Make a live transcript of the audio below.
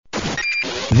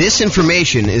This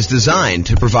information is designed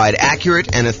to provide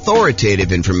accurate and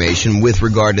authoritative information with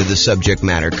regard to the subject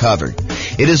matter covered.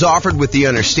 It is offered with the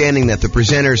understanding that the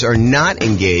presenters are not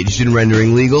engaged in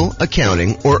rendering legal,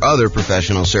 accounting, or other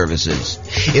professional services.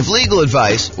 If legal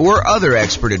advice or other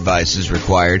expert advice is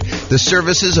required, the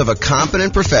services of a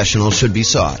competent professional should be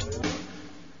sought.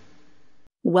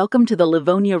 Welcome to the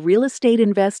Livonia Real Estate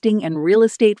Investing and Real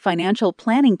Estate Financial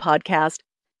Planning Podcast.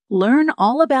 Learn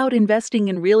all about investing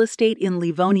in real estate in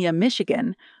Livonia,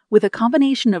 Michigan, with a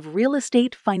combination of real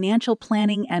estate financial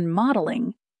planning and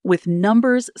modeling with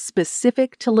numbers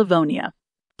specific to Livonia,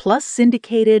 plus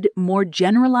syndicated, more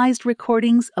generalized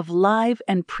recordings of live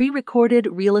and pre-recorded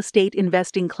real estate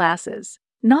investing classes,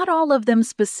 not all of them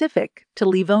specific to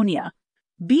Livonia.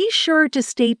 Be sure to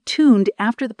stay tuned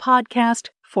after the podcast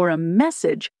for a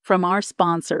message from our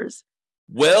sponsors.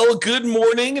 Well, good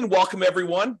morning and welcome,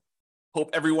 everyone.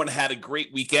 Hope everyone had a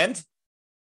great weekend.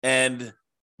 And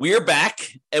we are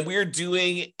back and we are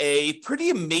doing a pretty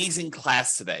amazing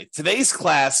class today. Today's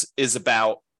class is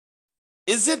about,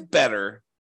 is it better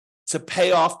to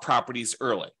pay off properties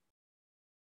early?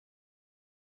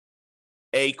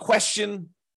 A question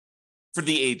for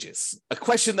the ages, a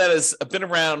question that has been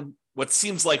around what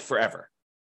seems like forever.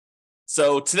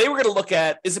 So today we're going to look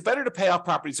at, is it better to pay off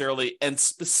properties early? And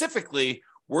specifically,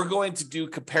 we're going to do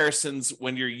comparisons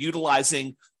when you're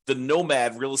utilizing the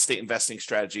Nomad real estate investing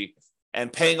strategy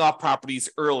and paying off properties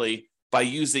early by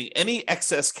using any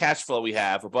excess cash flow we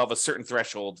have above a certain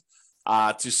threshold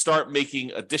to start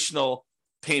making additional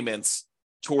payments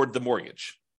toward the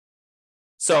mortgage.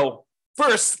 So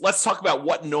first, let's talk about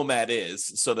what Nomad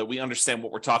is so that we understand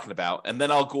what we're talking about. And then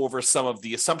I'll go over some of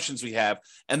the assumptions we have.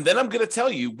 And then I'm going to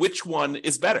tell you which one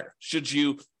is better. Should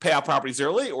you pay out properties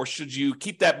early or should you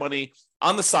keep that money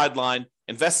on the sideline,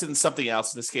 invest it in something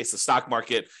else, in this case, the stock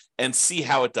market, and see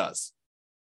how it does?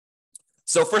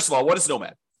 So first of all, what is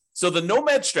Nomad? So the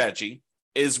Nomad strategy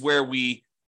is where we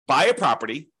buy a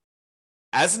property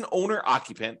as an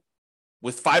owner-occupant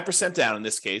with 5% down in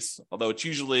this case, although it's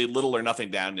usually little or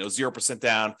nothing down, 0%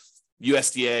 down,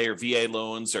 USDA or VA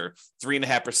loans, or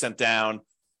 3.5% down,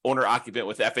 owner-occupant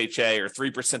with FHA, or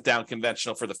 3% down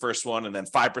conventional for the first one, and then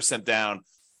 5% down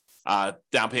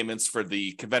payments for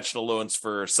the conventional loans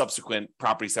for subsequent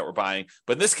properties that we're buying.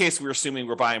 But in this case, we're assuming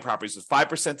we're buying properties with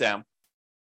 5% down,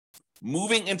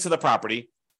 moving into the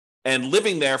property and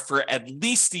living there for at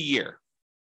least a year.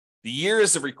 The year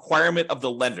is a requirement of the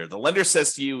lender. The lender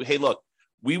says to you, hey, look,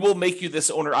 we will make you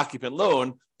this owner-occupant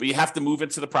loan, but you have to move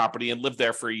into the property and live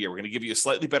there for a year. We're going to give you a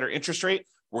slightly better interest rate.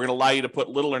 We're going to allow you to put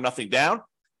little or nothing down.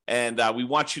 And we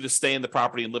want you to stay in the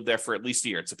property and live there for at least a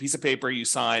year. It's a piece of paper you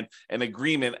sign, an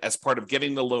agreement as part of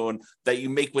getting the loan that you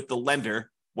make with the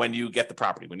lender when you get the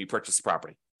property, when you purchase the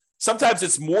property. Sometimes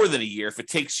it's more than a year if it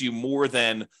takes you more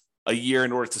than a year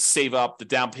in order to save up the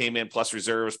down payment plus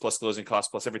reserves plus closing costs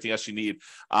plus everything else you need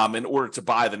in order to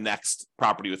buy the next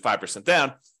property with 5%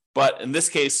 down. But in this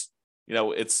case,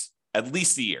 it's at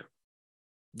least a year.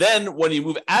 Then when you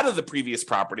move out of the previous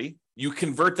property, you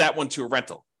convert that one to a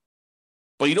rental.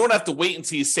 But you don't have to wait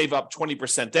until you save up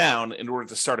 20% down in order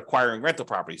to start acquiring rental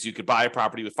properties. You could buy a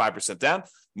property with 5% down,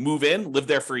 move in, live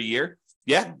there for a year.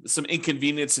 Yeah, some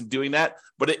inconvenience in doing that,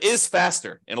 but it is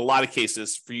faster in a lot of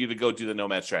cases for you to go do the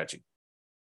Nomad strategy.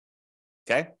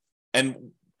 Okay?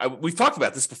 And we've talked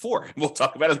about this before, and we'll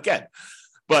talk about it again.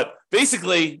 But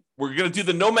basically, we're going to do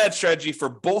the Nomad strategy for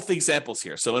both examples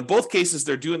here. So in both cases,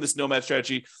 they're doing this Nomad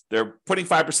strategy. They're putting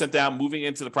 5% down, moving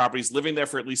into the properties, living there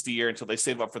for at least a year until they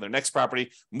save up for their next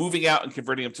property, moving out and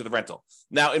converting them to the rental.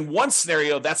 Now, in one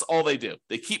scenario, that's all they do.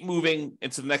 They keep moving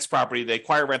into the next property. They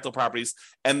acquire rental properties,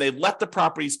 and they let the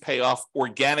properties pay off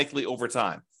organically over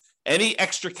time. Any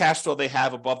extra cash flow they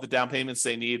have above the down payments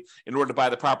they need in order to buy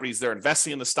the properties, they're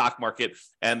investing in the stock market,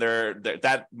 and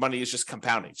that money is just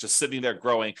compounding, it's just sitting there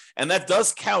growing. And that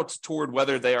does count toward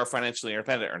whether they are financially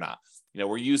independent or not.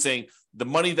 We're using the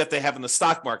money that they have in the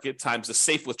stock market times the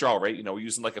safe withdrawal rate. We're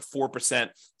using like a 4%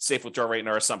 safe withdrawal rate in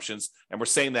our assumptions. And we're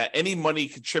saying that any money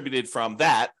contributed from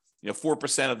that,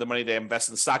 4% of the money they invest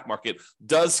in the stock market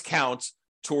does count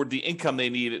toward the income they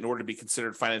need in order to be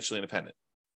considered financially independent.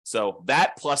 So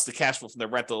that plus the cash flow from their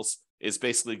rentals is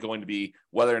basically going to be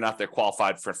whether or not they're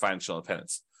qualified for financial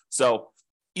independence. So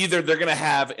either they're going to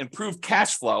have improved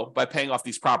cash flow by paying off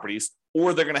these properties,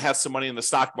 or they're going to have some money in the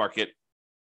stock market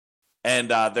and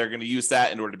they're going to use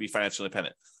that in order to be financially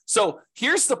independent. So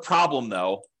here's the problem,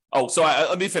 though.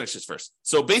 Let me finish this first.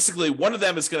 So basically, one of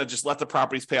them is going to just let the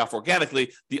properties pay off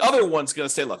organically. The other one's going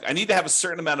to say, look, I need to have a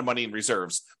certain amount of money in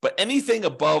reserves, but anything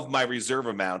above my reserve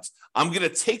amount, I'm going to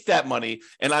take that money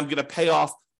and I'm going to pay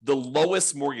off the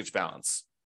lowest mortgage balance.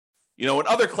 In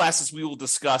other classes, we will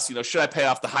discuss, should I pay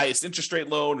off the highest interest rate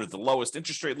loan or the lowest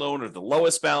interest rate loan or the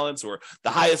lowest balance or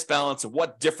the highest balance, and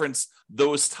what difference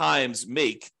those times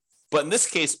make. But in this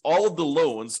case, all of the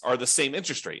loans are the same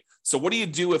interest rate. So what do you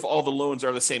do if all the loans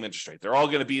are the same interest rate? They're all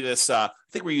going to be this, I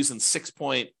think we're using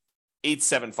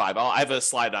 6.875. I have a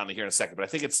slide on it here in a second, but I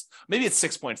think maybe it's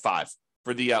 6.5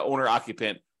 for the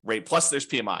owner-occupant rate, plus there's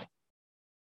PMI.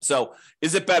 So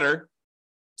is it better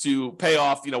to pay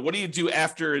off, what do you do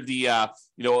after the,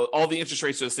 all the interest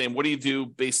rates are the same? What do you do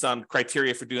based on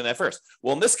criteria for doing that first?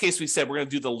 Well, in this case, we said we're going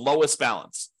to do the lowest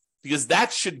balance because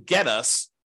that should get us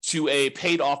to a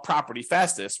paid off property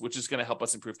fastest, which is going to help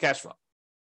us improve cash flow.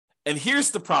 And here's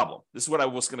the problem. This is what I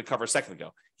was going to cover a second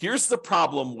ago. Here's the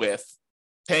problem with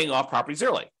paying off properties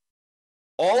early.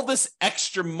 All this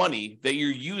extra money that you're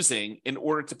using in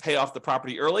order to pay off the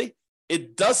property early,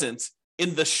 it doesn't,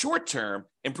 in the short term,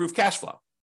 improve cash flow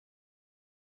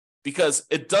because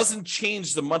it doesn't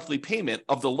change the monthly payment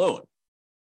of the loan.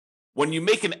 When you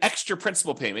make an extra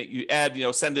principal payment, you add,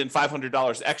 send in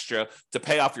 $500 extra to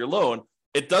pay off your loan,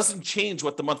 it doesn't change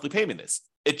what the monthly payment is.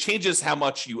 It changes how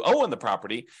much you owe on the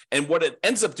property. And what it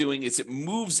ends up doing is it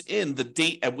moves in the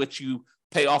date at which you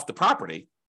pay off the property.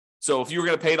 So if you were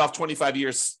going to pay it off 25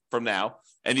 years from now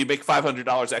and you make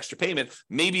 $500 extra payment,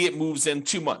 maybe it moves in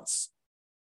 2 months.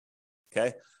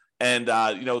 Okay. And,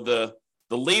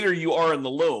 the later you are in the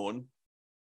loan,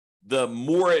 the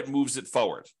more it moves it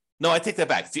forward. No, I take that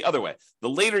back. It's the other way. The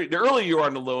earlier you are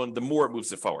in the loan, the more it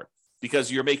moves it forward, because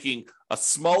you're making a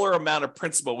smaller amount of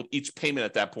principal with each payment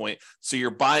at that point. So you're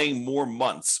buying more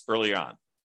months early on.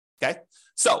 Okay.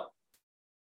 So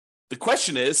the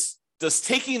question is, does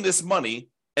taking this money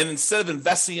and instead of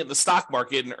investing it in the stock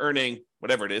market and earning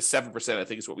whatever it is, 7%, I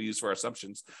think is what we use for our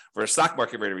assumptions for a stock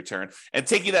market rate of return, and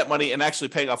taking that money and actually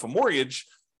paying off a mortgage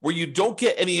where you don't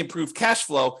get any improved cash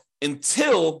flow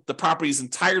until the property is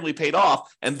entirely paid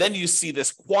off. And then you see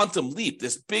this quantum leap,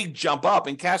 this big jump up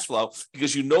in cash flow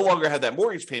because you no longer have that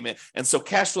mortgage payment. And so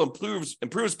cash flow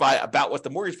improves by about what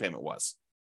the mortgage payment was.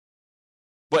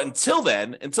 But until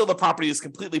then, until the property is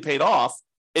completely paid off,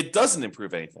 it doesn't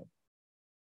improve anything.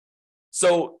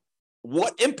 So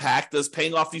what impact does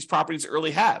paying off these properties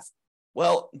early have?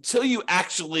 Well, until you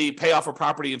actually pay off a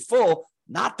property in full,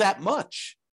 not that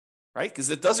much, right? Because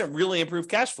it doesn't really improve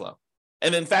cash flow.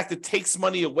 And in fact, it takes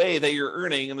money away that you're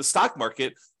earning in the stock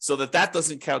market so that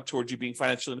doesn't count towards you being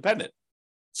financially independent.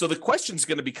 So the question is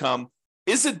going to become,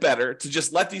 is it better to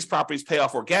just let these properties pay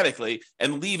off organically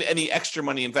and leave any extra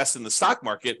money invested in the stock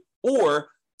market, or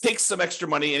take some extra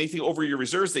money, anything over your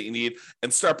reserves that you need,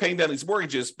 and start paying down these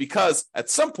mortgages? Because at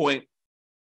some point,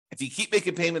 if you keep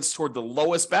making payments toward the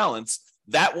lowest balance,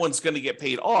 that one's going to get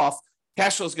paid off.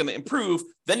 Cash flow is going to improve.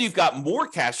 Then you've got more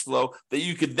cash flow that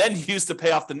you could then use to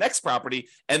pay off the next property,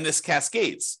 and this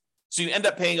cascades. So you end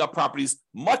up paying off properties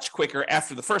much quicker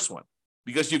after the first one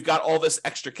because you've got all this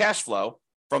extra cash flow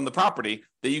from the property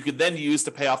that you could then use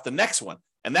to pay off the next one.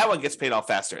 And that one gets paid off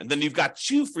faster. And then you've got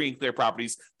 2 free and clear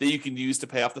properties that you can use to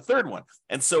pay off the third one.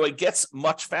 And so it gets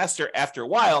much faster after a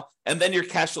while. And then your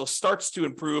cash flow starts to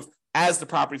improve as the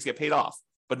properties get paid off,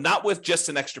 but not with just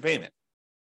an extra payment.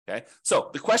 Okay.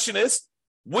 So the question is,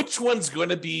 which one's going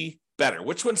to be better?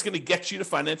 Which one's going to get you to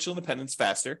financial independence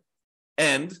faster?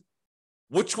 And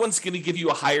which one's going to give you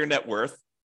a higher net worth?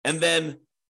 And then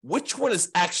which one is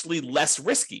actually less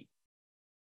risky?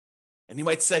 And you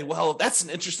might say, well, that's an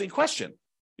interesting question.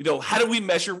 How do we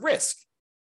measure risk?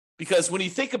 Because when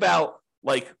you think about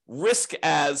risk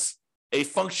as a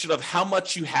function of how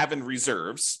much you have in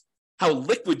reserves, how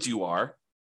liquid you are,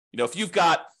 if you've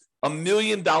got $1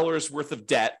 million worth of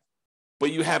debt,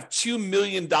 but you have $2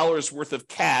 million worth of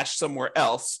cash somewhere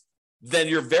else, then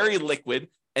you're very liquid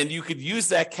and you could use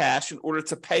that cash in order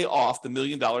to pay off the $1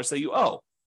 million that you owe.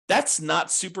 That's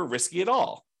not super risky at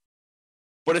all.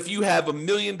 But if you have $1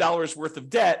 million worth of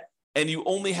debt and you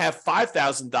only have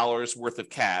 $5,000 worth of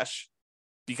cash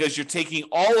because you're taking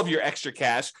all of your extra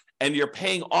cash and you're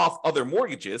paying off other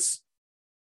mortgages,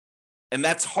 and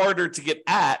that's harder to get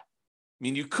at.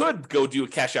 You could go do a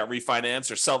cash out refinance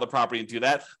or sell the property and do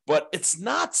that, but it's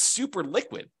not super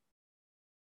liquid.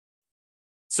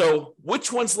 So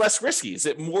which one's less risky? Is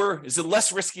it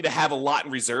less risky to have a lot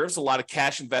in reserves, a lot of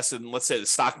cash invested in, let's say, the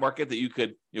stock market that you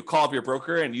could call up your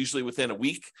broker and usually within a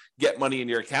week get money in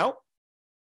your account?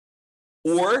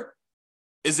 Or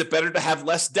is it better to have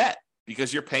less debt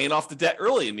because you're paying off the debt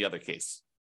early in the other case?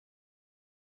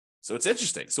 So it's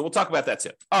interesting. So we'll talk about that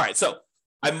too. All right. So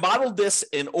I modeled this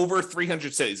in over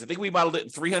 300 cities. I think we modeled it in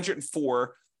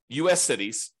 304 U.S.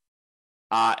 cities.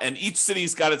 And each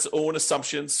city's got its own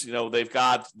assumptions. They've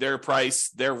got their price,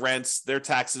 their rents, their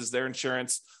taxes, their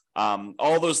insurance,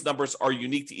 All those numbers are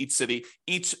unique to each city.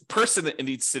 Each person in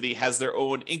each city has their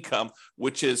own income,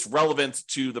 which is relevant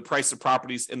to the price of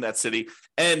properties in that city.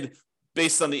 And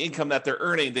based on the income that they're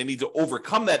earning, they need to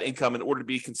overcome that income in order to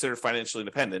be considered financially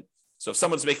independent. So if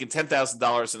someone's making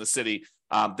 $10,000 in a city,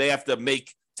 they have to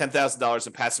make $10,000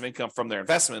 in passive income from their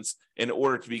investments in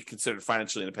order to be considered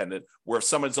financially independent. Where if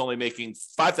someone's only making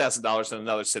 $5,000 in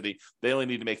another city, they only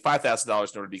need to make $5,000 in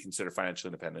order to be considered financially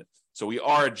independent. So we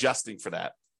are adjusting for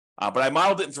that. But I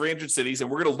modeled it in 300 cities, and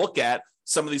we're going to look at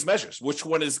some of these measures. Which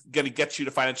one is going to get you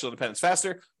to financial independence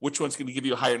faster? Which one's going to give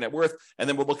you a higher net worth? And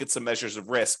then we'll look at some measures of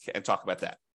risk and talk about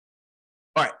that.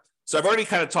 All right. So I've already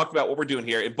kind of talked about what we're doing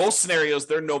here. In both scenarios,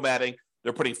 they're nomading.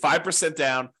 They're putting 5%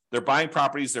 down. They're buying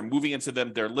properties. They're moving into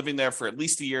them. They're living there for at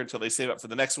least a year until they save up for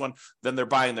the next one. Then they're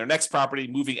buying their next property,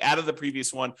 moving out of the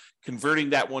previous one,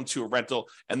 converting that one to a rental,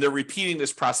 and they're repeating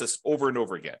this process over and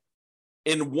over again.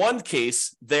 In one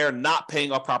case, they're not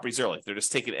paying off properties early. They're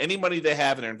just taking any money they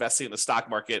have and they're investing in the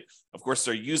stock market. Of course,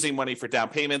 they're using money for down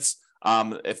payments.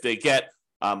 If they get,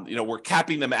 we're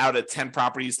capping them out at 10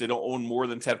 properties. They don't own more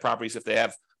than 10 properties. If they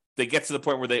get to the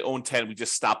point where they own 10, we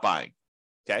just stop buying.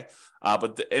 Okay.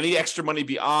 But any extra money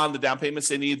beyond the down payments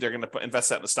they need, they're going to invest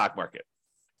that in the stock market.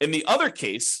 In the other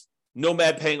case,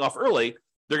 Nomad paying off early,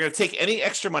 they're going to take any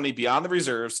extra money beyond the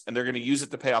reserves and they're going to use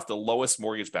it to pay off the lowest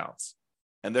mortgage balance.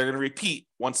 And they're going to repeat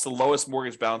once the lowest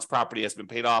mortgage balance property has been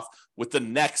paid off with the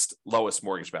next lowest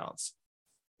mortgage balance.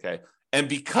 Okay. And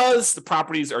because the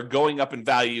properties are going up in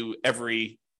value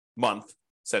every month,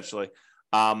 essentially,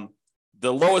 the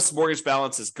lowest mortgage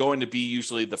balance is going to be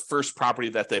usually the first property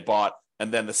that they bought,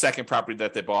 and then the second property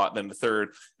that they bought, and then the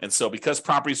third. And so because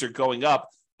properties are going up,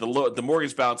 the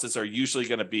mortgage balances are usually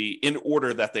going to be in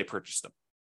order that they purchased them.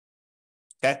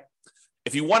 Okay.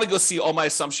 If you want to go see all my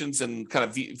assumptions and kind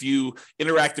of view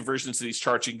interactive versions of these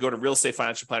charts, you can go to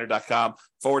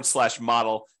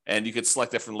realestatefinancialplanner.com/model, and you can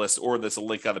select that from the list, or there's a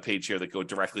link on the page here that go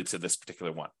directly to this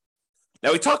particular one.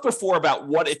 Now, we talked before about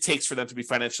what it takes for them to be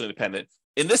financially independent.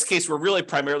 In this case, we're really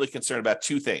primarily concerned about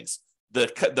two things: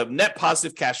 the net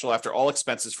positive cash flow after all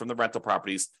expenses from the rental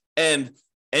properties, and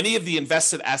any of the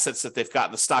invested assets that they've got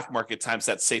in the stock market times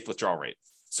that safe withdrawal rate.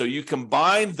 So you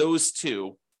combine those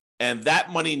two, and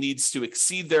that money needs to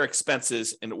exceed their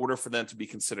expenses in order for them to be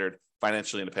considered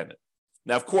financially independent.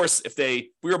 Now, of course, if we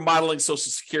were modeling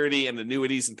Social Security and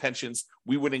annuities and pensions,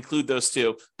 we would include those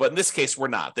too. But in this case, we're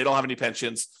not. They don't have any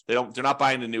pensions. They're not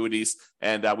buying annuities,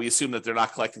 and we assume that they're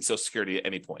not collecting Social Security at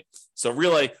any point. So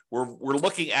really, we're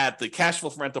looking at the cash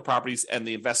flow from rental properties and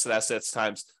the invested assets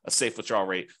times a safe withdrawal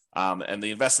rate. And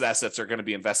the invested assets are going to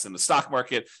be invested in the stock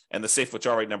market, and the safe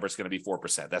withdrawal rate number is going to be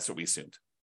 4%. That's what we assumed.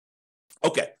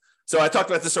 Okay. So I talked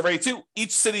about this already too.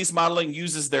 Each city's modeling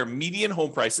uses their median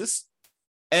home prices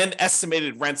and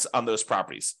estimated rents on those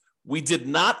properties. We did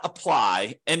not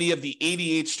apply any of the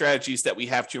 88 strategies that we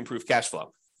have to improve cash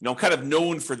flow. I'm kind of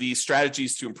known for these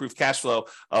strategies to improve cash flow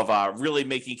of really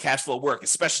making cash flow work,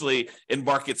 especially in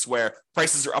markets where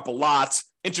prices are up a lot,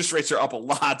 interest rates are up a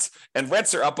lot, and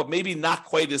rents are up, but maybe not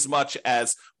quite as much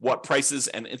as what prices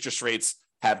and interest rates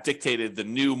have dictated the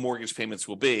new mortgage payments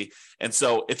will be. And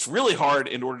so it's really hard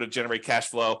in order to generate cash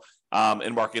flow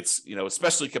in markets,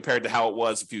 especially compared to how it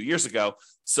was a few years ago.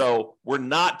 So we're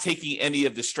not taking any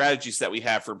of the strategies that we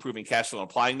have for improving cash flow and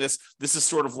applying this. This is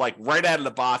sort of like right out of the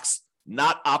box,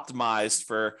 not optimized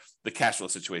for the cash flow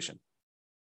situation.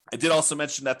 I did also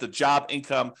mention that the job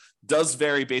income does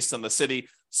vary based on the city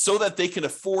so that they can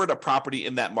afford a property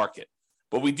in that market.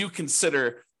 But we do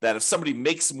consider that if somebody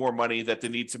makes more money, that they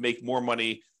need to make more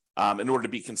money in order to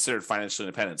be considered financially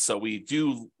independent. So we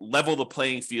do level the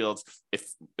playing field.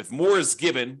 If more is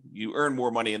given, you earn more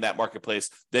money in that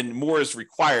marketplace, then more is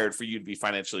required for you to be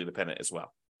financially independent as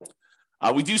well.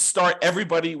 We do start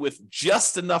everybody with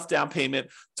just enough down payment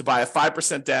to buy a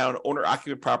 5% down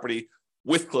owner-occupant property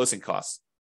with closing costs.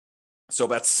 So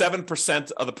about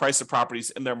 7% of the price of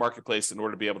properties in their marketplace in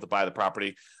order to be able to buy the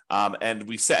property. And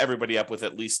we set everybody up with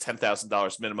at least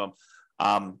 $10,000 minimum.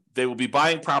 They will be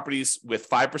buying properties with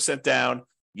 5% down.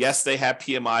 Yes, they have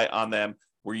PMI on them.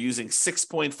 We're using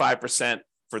 6.5%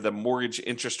 for the mortgage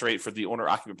interest rate for the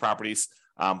owner-occupant properties,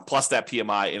 plus that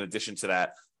PMI in addition to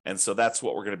that. And so that's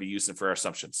what we're going to be using for our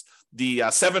assumptions. The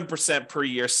 7% per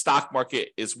year stock market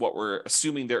is what we're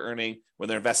assuming they're earning when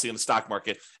they're investing in the stock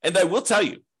market. And I will tell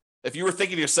you, if you were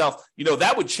thinking to yourself,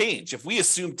 that would change. If we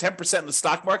assumed 10% in the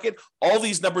stock market, all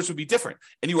these numbers would be different.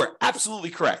 And you are absolutely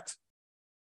correct.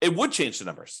 It would change the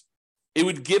numbers. It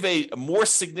would give a more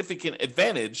significant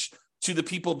advantage to the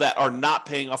people that are not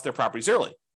paying off their properties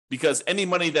early, because any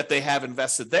money that they have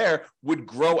invested there would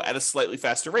grow at a slightly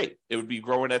faster rate. It would be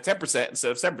growing at 10%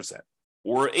 instead of 7%.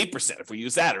 or 8% if we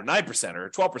use that, or 9%, or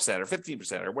 12%, or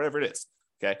 15%, or whatever it is.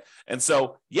 Okay. And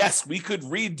so, yes, we could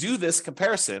redo this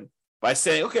comparison by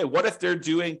saying, okay, what if they're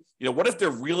doing, what if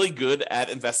they're really good at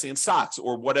investing in stocks?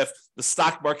 Or what if the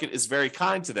stock market is very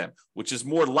kind to them, which is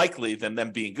more likely than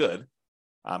them being good,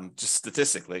 just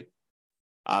statistically.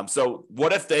 So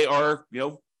what if they are,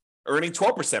 earning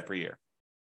 12% per year?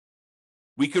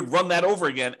 We could run that over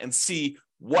again and see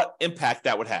what impact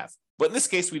that would have. But in this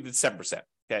case, we did 7%.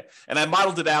 Okay. And I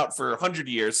modeled it out for 100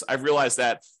 years. I realized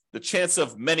that the chance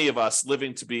of many of us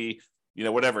living to be,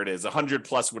 whatever it is, 100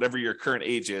 plus, whatever your current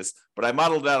age is, but I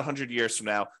modeled it out 100 years from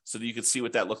now so that you could see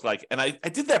what that looked like. And I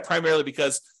did that primarily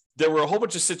because there were a whole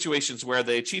bunch of situations where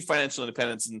they achieved financial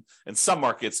independence in some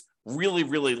markets really,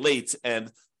 really late.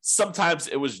 And sometimes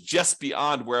it was just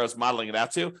beyond where I was modeling it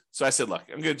out to. So I said, look,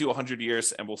 I'm going to do 100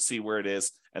 years and we'll see where it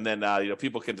is. And then,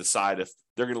 people can decide if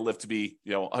they're going to live to be,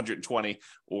 120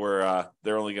 or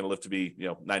they're only going to live to be,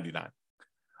 99.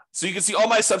 So you can see all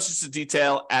my assumptions in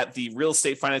detail at the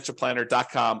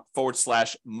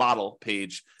realestatefinancialplanner.com/model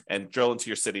page and drill into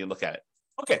your city and look at it.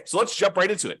 Okay, so let's jump right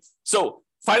into it. So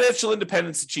financial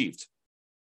independence achieved.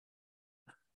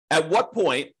 At what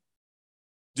point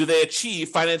do they achieve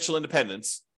financial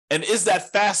independence? And is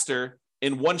that faster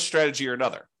in one strategy or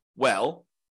another? Well,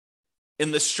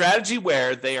 in the strategy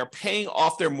where they are paying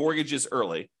off their mortgages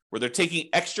early, where they're taking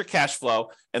extra cash flow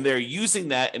and they're using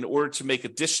that in order to make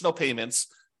additional payments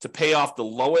to pay off the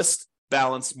lowest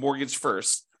balance mortgage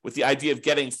first, with the idea of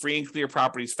getting free and clear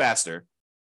properties faster.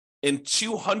 In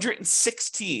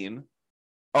 216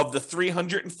 of the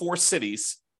 304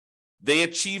 cities, they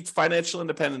achieved financial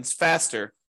independence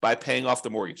faster by paying off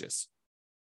the mortgages.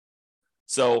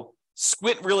 So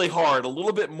squint really hard, a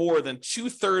little bit more than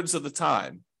 2/3 of the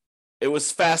time, it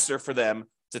was faster for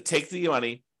them to take the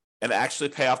money and actually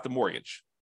pay off the mortgage,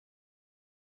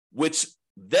 which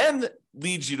then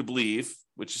leads you to believe,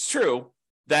 which is true,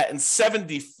 that in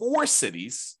 74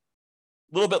 cities,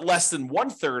 a little bit less than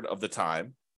 1/3 of the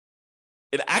time,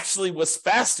 it actually was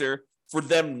faster for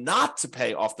them not to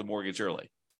pay off the mortgage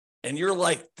early. And you're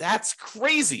like, that's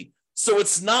crazy. So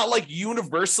it's not like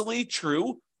universally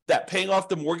true that paying off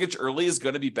the mortgage early is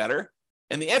going to be better.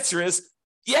 And the answer is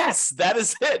yes, that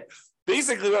is it.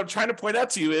 Basically, what I'm trying to point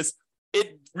out to you is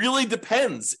it really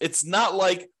depends. It's not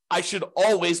like I should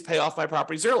always pay off my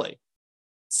properties early.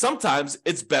 Sometimes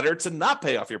it's better to not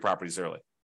pay off your properties early.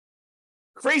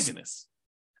 Craziness.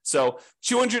 So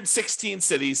 216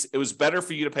 cities, it was better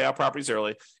for you to pay off properties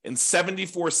early. In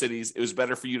 74 cities, it was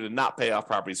better for you to not pay off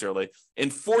properties early. In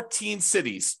 14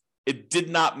 cities, it did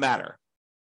not matter.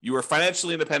 You were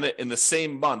financially independent in the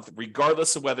same month,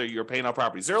 regardless of whether you were paying off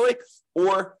properties early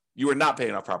or you were not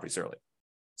paying off properties early.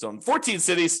 So in 14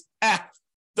 cities,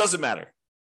 doesn't matter.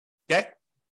 Okay?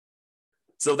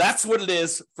 So that's what it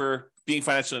is for being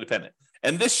financially independent.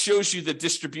 And this shows you the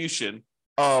distribution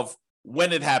of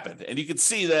when it happened. And you can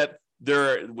see that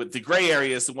there, with the gray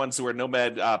areas, the ones where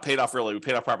Nomad paid off early, we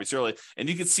paid off properties early. And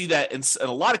you can see that in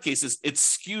a lot of cases, it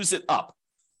skews it up.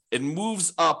 It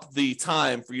moves up the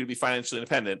time for you to be financially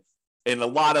independent in a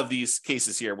lot of these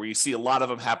cases here, where you see a lot of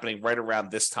them happening right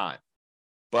around this time.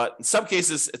 But in some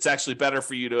cases, it's actually better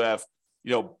for you to have,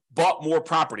 bought more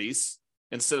properties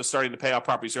instead of starting to pay off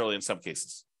properties early in some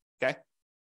cases. Okay.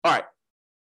 All right.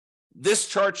 This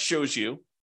chart shows you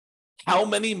how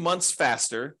many months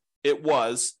faster it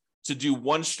was to do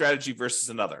one strategy versus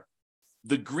another.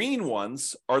 The green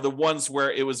ones are the ones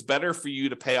where it was better for you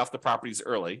to pay off the properties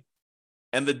early.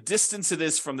 And the distance it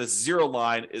is from the zero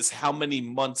line is how many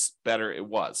months better it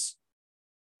was.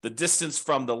 The distance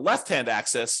from the left-hand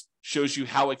axis shows you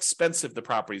how expensive the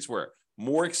properties were.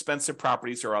 More expensive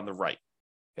properties are on the right.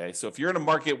 Okay, so if you're in a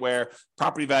market where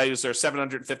property values are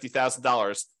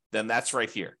 $750,000, then that's right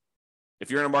here. If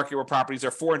you're in a market where properties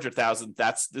are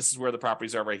 $400,000, this is where the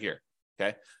properties are right here.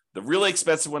 Okay, the really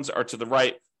expensive ones are to the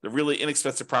right. The really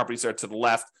inexpensive properties are to the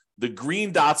left. The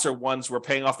green dots are ones where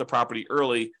paying off the property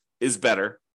early is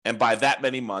better, and by that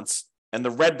many months. And the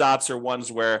red dots are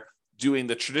ones where doing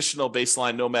the traditional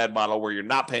baseline Nomad model, where you're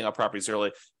not paying off properties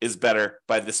early, is better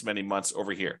by this many months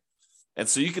over here. And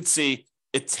so you can see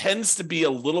it tends to be a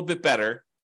little bit better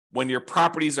when your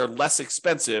properties are less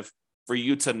expensive for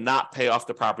you to not pay off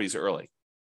the properties early.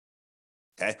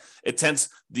 Okay, it tends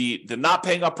the not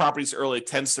paying off properties early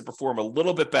tends to perform a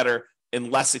little bit better in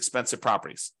less expensive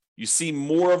properties. You see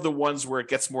more of the ones where it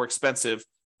gets more expensive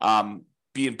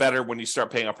being better when you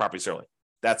start paying off properties early.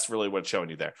 That's really what it's showing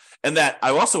you there. And that I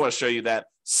also want to show you that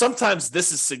sometimes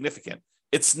this is significant.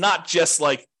 It's not just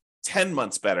like 10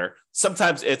 months better.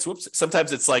 Sometimes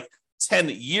it's like 10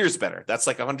 years better. That's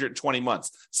like 120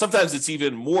 months. Sometimes it's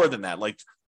even more than that, like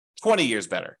 20 years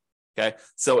better. Okay,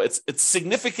 so it's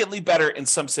significantly better in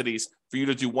some cities for you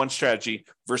to do one strategy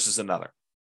versus another.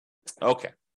 Okay.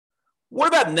 What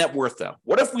about net worth, though?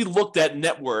 What if we looked at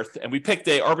net worth and we picked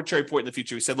an arbitrary point in the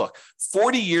future? We said, look,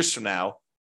 40 years from now,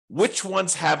 which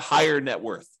ones have higher net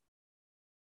worth?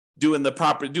 Doing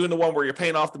the one where you're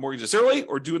paying off the mortgages early,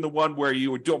 or doing the one where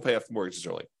you don't pay off the mortgages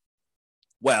early?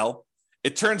 Well,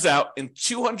 it turns out in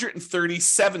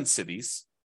 237 cities,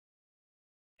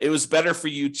 it was better for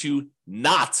you to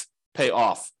not pay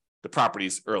off the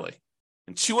properties early.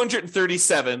 In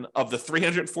 237 of the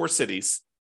 304 cities,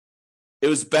 it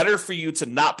was better for you to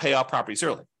not pay off properties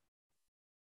early.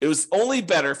 It was only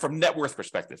better from net worth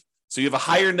perspective. So you have a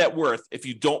higher net worth if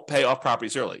you don't pay off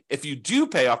properties early. If you do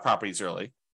pay off properties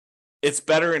early, it's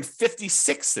better in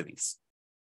 56 cities.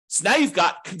 So now you've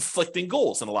got conflicting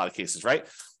goals in a lot of cases, right?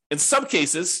 In some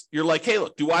cases, you're like, hey,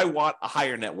 look, do I want a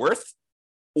higher net worth,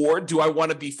 or do I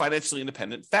want to be financially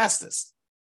independent fastest?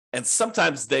 And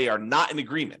sometimes they are not in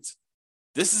agreement.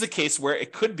 This is a case where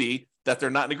it could be that they're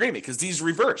not in agreement because these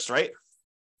reverse, right?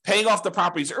 Paying off the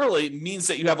properties early means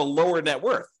that you have a lower net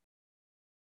worth,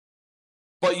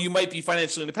 but you might be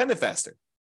financially independent faster.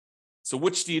 So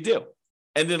which do you do?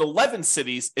 And in 11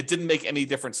 cities, it didn't make any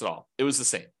difference at all. It was the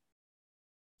same.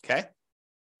 Okay?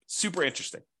 Super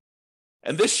interesting.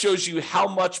 And this shows you how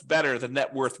much better the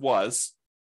net worth was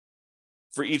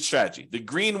for each strategy. The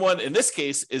green one, in this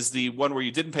case, is the one where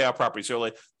you didn't pay off properties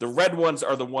early. The red ones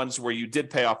are the ones where you did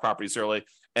pay off properties early.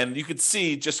 And you can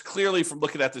see just clearly from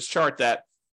looking at this chart that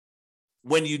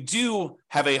when you do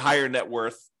have a higher net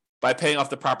worth by paying off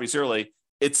the properties early,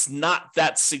 it's not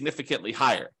that significantly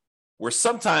higher. Where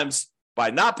sometimes by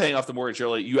not paying off the mortgage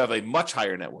early, you have a much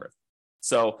higher net worth.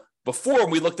 So before, when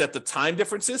we looked at the time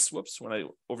differences, when I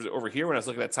over here, when I was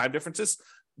looking at time differences,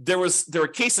 there were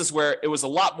cases where it was a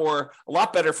lot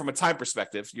better from a time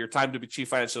perspective. Your time to achieve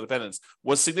financial independence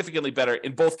was significantly better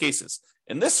in both cases.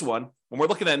 In this one, when we're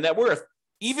looking at net worth,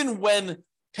 even when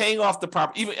paying off the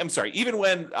property, even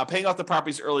when paying off the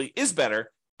properties early is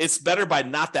better, it's better by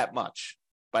not that much,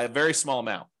 by a very small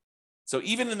amount. So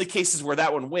even in the cases where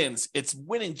that one wins, it's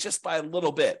winning just by a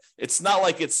little bit. It's not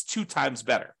like it's 2 times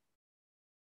better.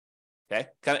 Okay,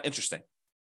 kind of interesting.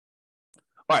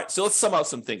 All right, so let's sum out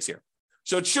some things here.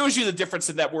 So it shows you the difference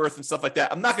in net worth and stuff like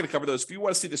that. I'm not going to cover those. If you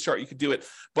want to see this chart, you can do it.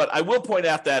 But I will point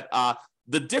out that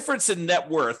the difference in net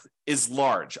worth is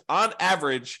large. On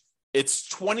average, it's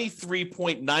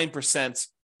 23.9%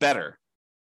 better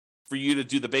for you to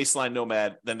do the baseline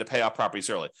Nomad than to pay off properties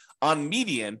early. On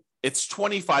median, it's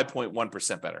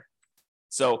 25.1% better.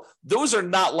 So those are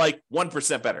not like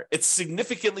 1% better. It's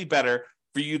significantly better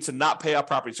for you to not pay off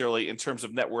properties early in terms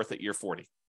of net worth at year 40.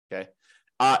 Okay.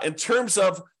 In terms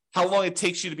of how long it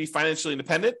takes you to be financially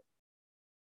independent,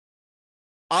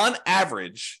 on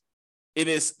average, it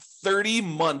is 30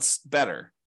 months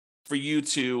better for you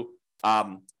to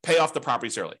pay off the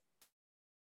properties early.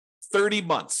 30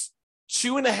 months,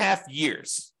 2.5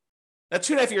 years. Now,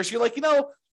 2.5 years, you're like,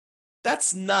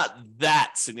 that's not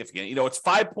that significant. It's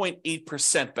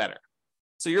 5.8% better.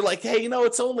 So you're like, hey,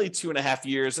 it's only 2.5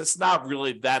 years. It's not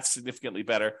really that significantly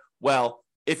better. Well,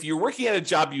 if you're working at a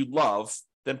job you love,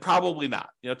 then probably not.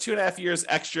 2.5 years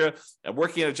extra and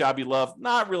working at a job you love,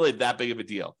 not really that big of a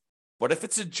deal. But if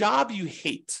it's a job you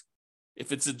hate,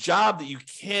 if it's a job that you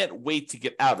can't wait to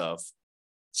get out of,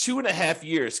 2.5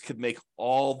 years could make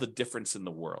all the difference in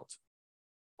the world.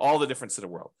 All the difference in the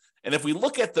world. And if we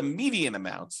look at the median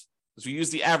amount, because we use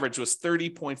the average was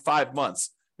 30.5 months.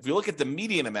 If you look at the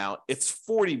median amount, it's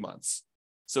 40 months.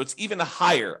 So it's even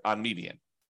higher on median.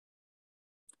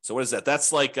 So what is that?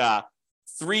 That's like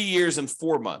 3 years and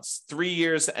 4 months, 3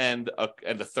 years and a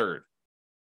third.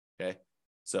 Okay.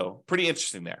 So pretty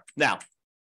interesting there. Now,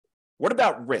 what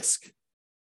about risk?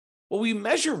 Well, we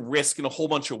measure risk in a whole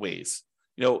bunch of ways.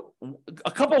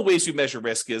 A couple of ways we measure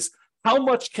risk is how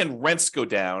much can rents go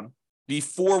down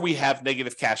before we have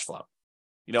negative cash flow?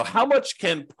 How much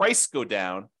can price go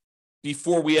down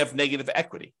before we have negative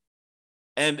equity?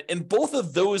 And in both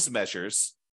of those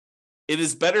measures, it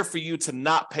is better for you to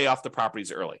not pay off the properties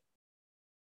early.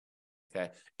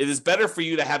 Okay. It is better for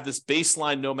you to have this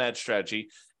baseline Nomad strategy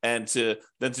and to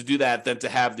do that than to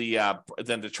have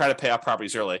than to try to pay off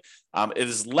properties early. It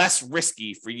is less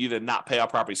risky for you to not pay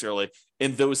off properties early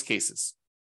in those cases.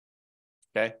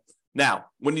 Okay. Now,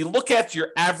 when you look at your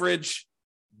average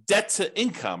debt to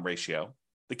income ratio,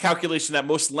 the calculation that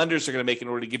most lenders are going to make in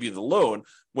order to give you the loan,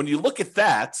 when you look at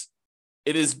that,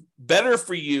 it is better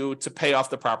for you to pay off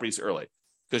the properties early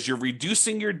because you're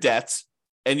reducing your debt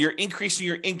and you're increasing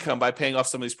your income by paying off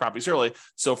some of these properties early.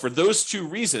 So for those two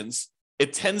reasons,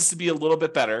 it tends to be a little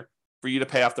bit better for you to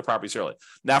pay off the properties early.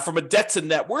 Now, from a debt to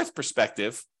net worth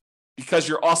perspective, because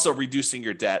you're also reducing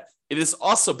your debt, it is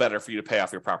also better for you to pay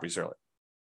off your properties early.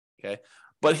 Okay.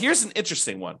 But here's an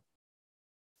interesting one.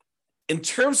 In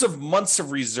terms of months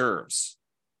of reserves,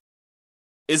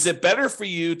 is it better for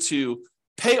you to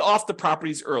pay off the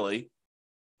properties early,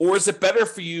 or is it better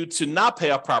for you to not pay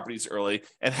off properties early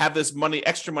and have this money,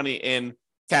 extra money in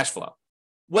cash flow?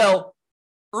 Well,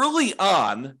 early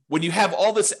on, when you have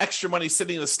all this extra money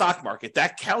sitting in the stock market,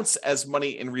 that counts as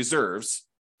money in reserves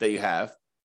that you have.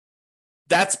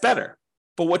 That's better.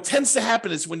 But what tends to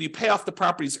happen is when you pay off the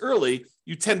properties early,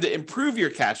 you tend to improve your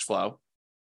cash flow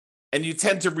and you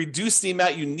tend to reduce the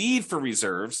amount you need for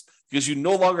reserves because you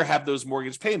no longer have those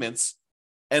mortgage payments.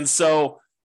 And so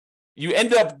you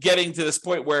end up getting to this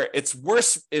point where it's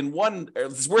worse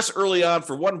it's worse early on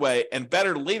for one way and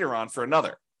better later on for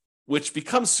another, which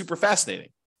becomes super fascinating.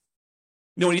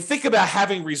 You know, when you think about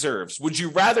having reserves, would you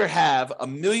rather have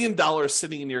 $1 million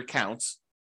sitting in your accounts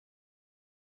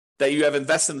that you have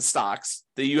invested in stocks,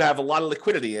 that you have a lot of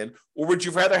liquidity in, or would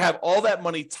you rather have all that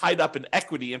money tied up in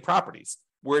equity and properties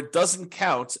where it doesn't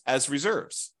count as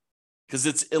reserves because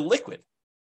it's illiquid?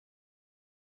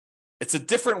 It's a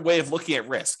different way of looking at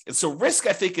risk. And so risk,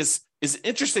 I think, is an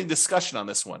interesting discussion on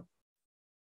this one.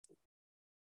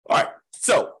 All right,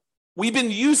 so we've been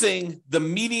using the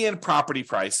median property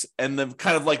price and the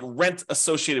kind of like rent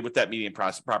associated with that median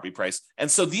property price. And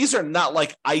so these are not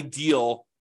like ideal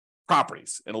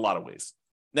properties in a lot of ways.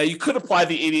 Now, you could apply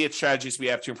the 88 strategies we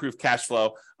have to improve cash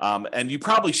flow, and you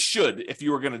probably should if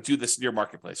you were going to do this in your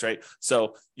marketplace, right?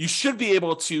 So you should be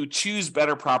able to choose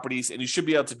better properties, and you should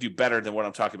be able to do better than what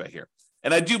I'm talking about here.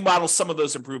 And I do model some of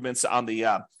those improvements on the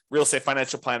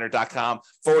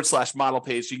realestatefinancialplanner.com/model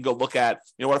page. You can go look at,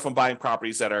 what if I'm buying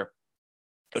properties that are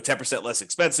 10% less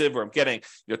expensive, or I'm getting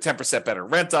 10% better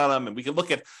rent on them, and we can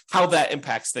look at how that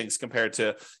impacts things compared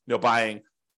to buying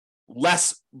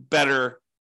less better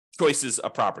choices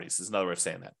of properties is another way of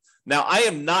saying that. Now, I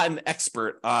am not an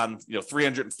expert on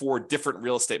 304 different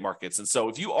real estate markets. And so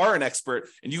if you are an expert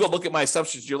and you go look at my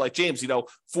assumptions, you're like, James,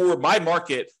 for my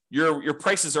market, your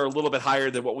prices are a little bit higher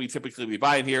than what we typically be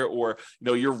buying here, or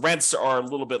your rents are a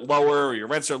little bit lower, or your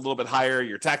rents are a little bit higher,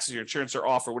 your taxes, your insurance are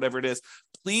off, or whatever it is.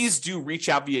 Please do reach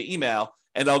out via email,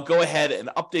 and I'll go ahead and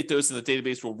update those in the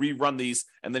database. We'll rerun these,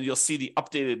 and then you'll see the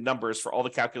updated numbers for all the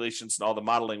calculations and all the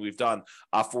modeling we've done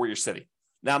for your city.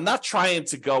 Now, I'm not trying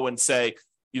to go and say,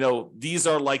 these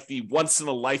are like the once in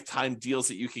a lifetime deals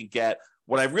that you can get.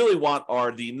 What I really want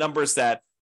are the numbers that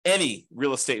any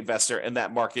real estate investor in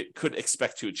that market could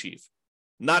expect to achieve.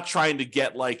 Not trying to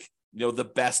get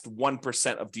the best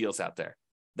 1% of deals out there.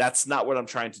 That's not what I'm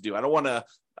trying to do. I don't want to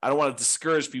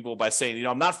discourage people by saying,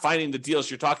 I'm not finding the deals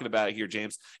you're talking about here,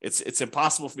 James. It's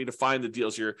impossible for me to find the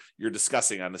deals you're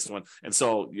discussing on this one. And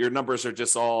so your numbers are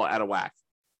just all out of whack.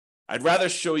 I'd rather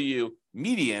show you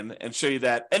median and show you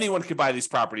that anyone could buy these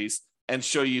properties, and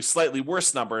show you slightly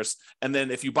worse numbers. And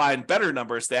then if you buy in better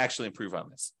numbers, they actually improve on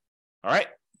this. All right.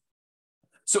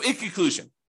 So in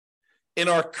conclusion, in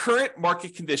our current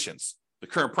market conditions, the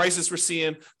current prices we're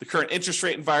seeing, the current interest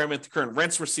rate environment, the current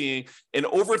rents we're seeing in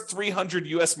over 300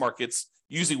 US markets,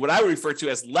 using what I would refer to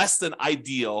as less than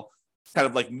ideal, kind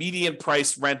of like median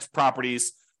price rent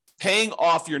properties, paying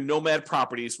off your Nomad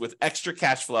properties with extra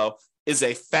cash flow is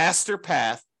a faster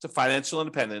path to financial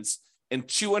independence in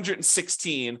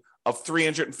 216 of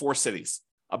 304 cities.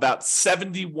 About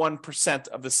 71%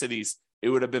 of the cities, it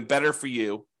would have been better for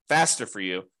you, faster for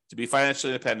you, to be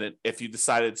financially independent if you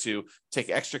decided to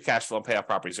take extra cash flow and pay off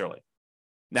properties early.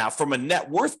 Now, from a net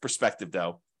worth perspective,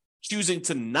 though, choosing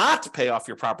to not pay off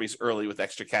your properties early with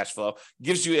extra cash flow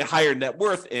gives you a higher net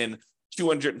worth in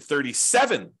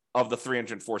 237 of the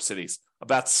 304 cities,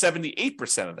 about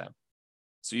 78% of them.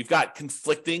 So you've got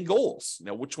conflicting goals.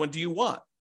 Which one do you want?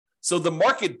 So the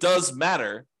market does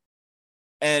matter,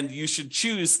 and you should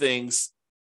choose things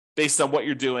based on what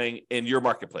you're doing in your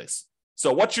marketplace.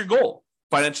 So what's your goal?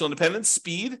 Financial independence,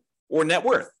 speed, or net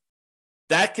worth?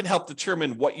 That can help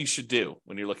determine what you should do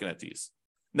when you're looking at these.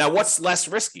 Now, what's less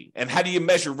risky, and how do you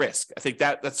measure risk? I think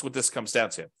that's what this comes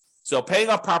down to. So paying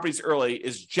off properties early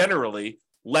is generally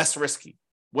less risky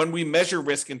when we measure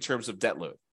risk in terms of debt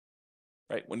load.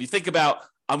 Right? When you think about,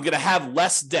 I'm going to have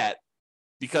less debt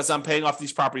because I'm paying off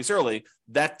these properties early,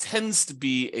 that tends to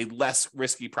be a less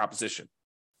risky proposition.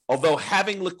 Although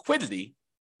having liquidity,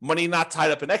 money not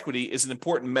tied up in equity, is an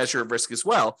important measure of risk as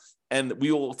well. And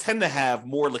we will tend to have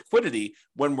more liquidity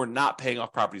when we're not paying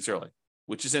off properties early,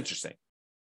 which is interesting.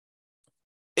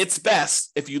 It's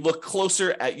best if you look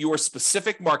closer at your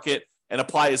specific market and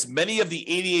apply as many of the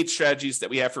 88 strategies that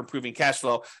we have for improving cash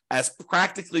flow as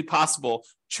practically possible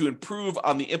to improve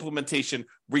on the implementation,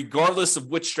 regardless of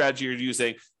which strategy you're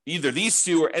using, either these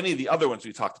two or any of the other ones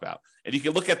we talked about. And you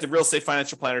can look at the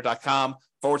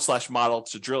realestatefinancialplanner.com/model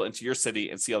to drill into your city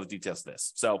and see all the details of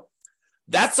this. So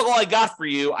that's all I got for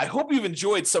you. I hope you've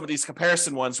enjoyed some of these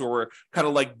comparison ones where we're kind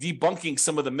of like debunking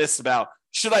some of the myths about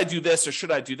should I do this or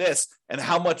should I do this, and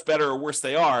how much better or worse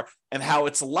they are, and how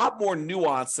it's a lot more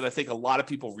nuanced than I think a lot of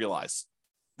people realize.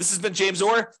 This has been James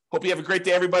Orr. Hope you have a great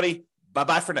day, everybody.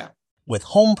 Bye-bye for now. With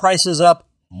home prices up,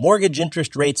 mortgage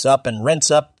interest rates up, and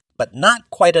rents up, but not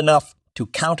quite enough to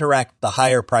counteract the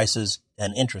higher prices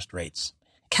and interest rates,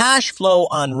 cash flow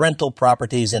on rental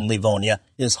properties in Livonia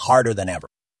is harder than ever.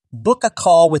 Book a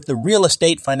call with the Real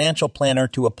Estate Financial Planner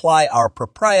to apply our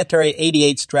proprietary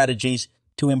 88 strategies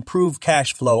to improve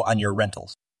cash flow on your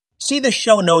rentals. See the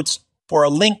show notes for a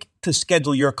link to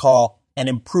schedule your call and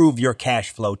improve your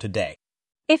cash flow today.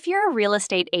 If you're a real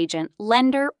estate agent,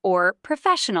 lender, or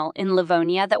professional in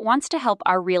Livonia that wants to help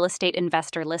our real estate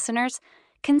investor listeners,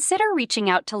 consider reaching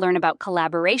out to learn about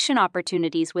collaboration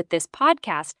opportunities with this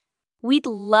podcast. We'd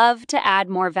love to add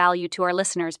more value to our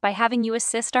listeners by having you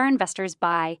assist our investors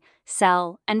buy,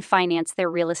 sell, and finance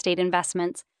their real estate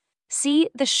investments. See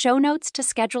the show notes to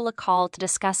schedule a call to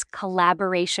discuss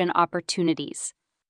collaboration opportunities.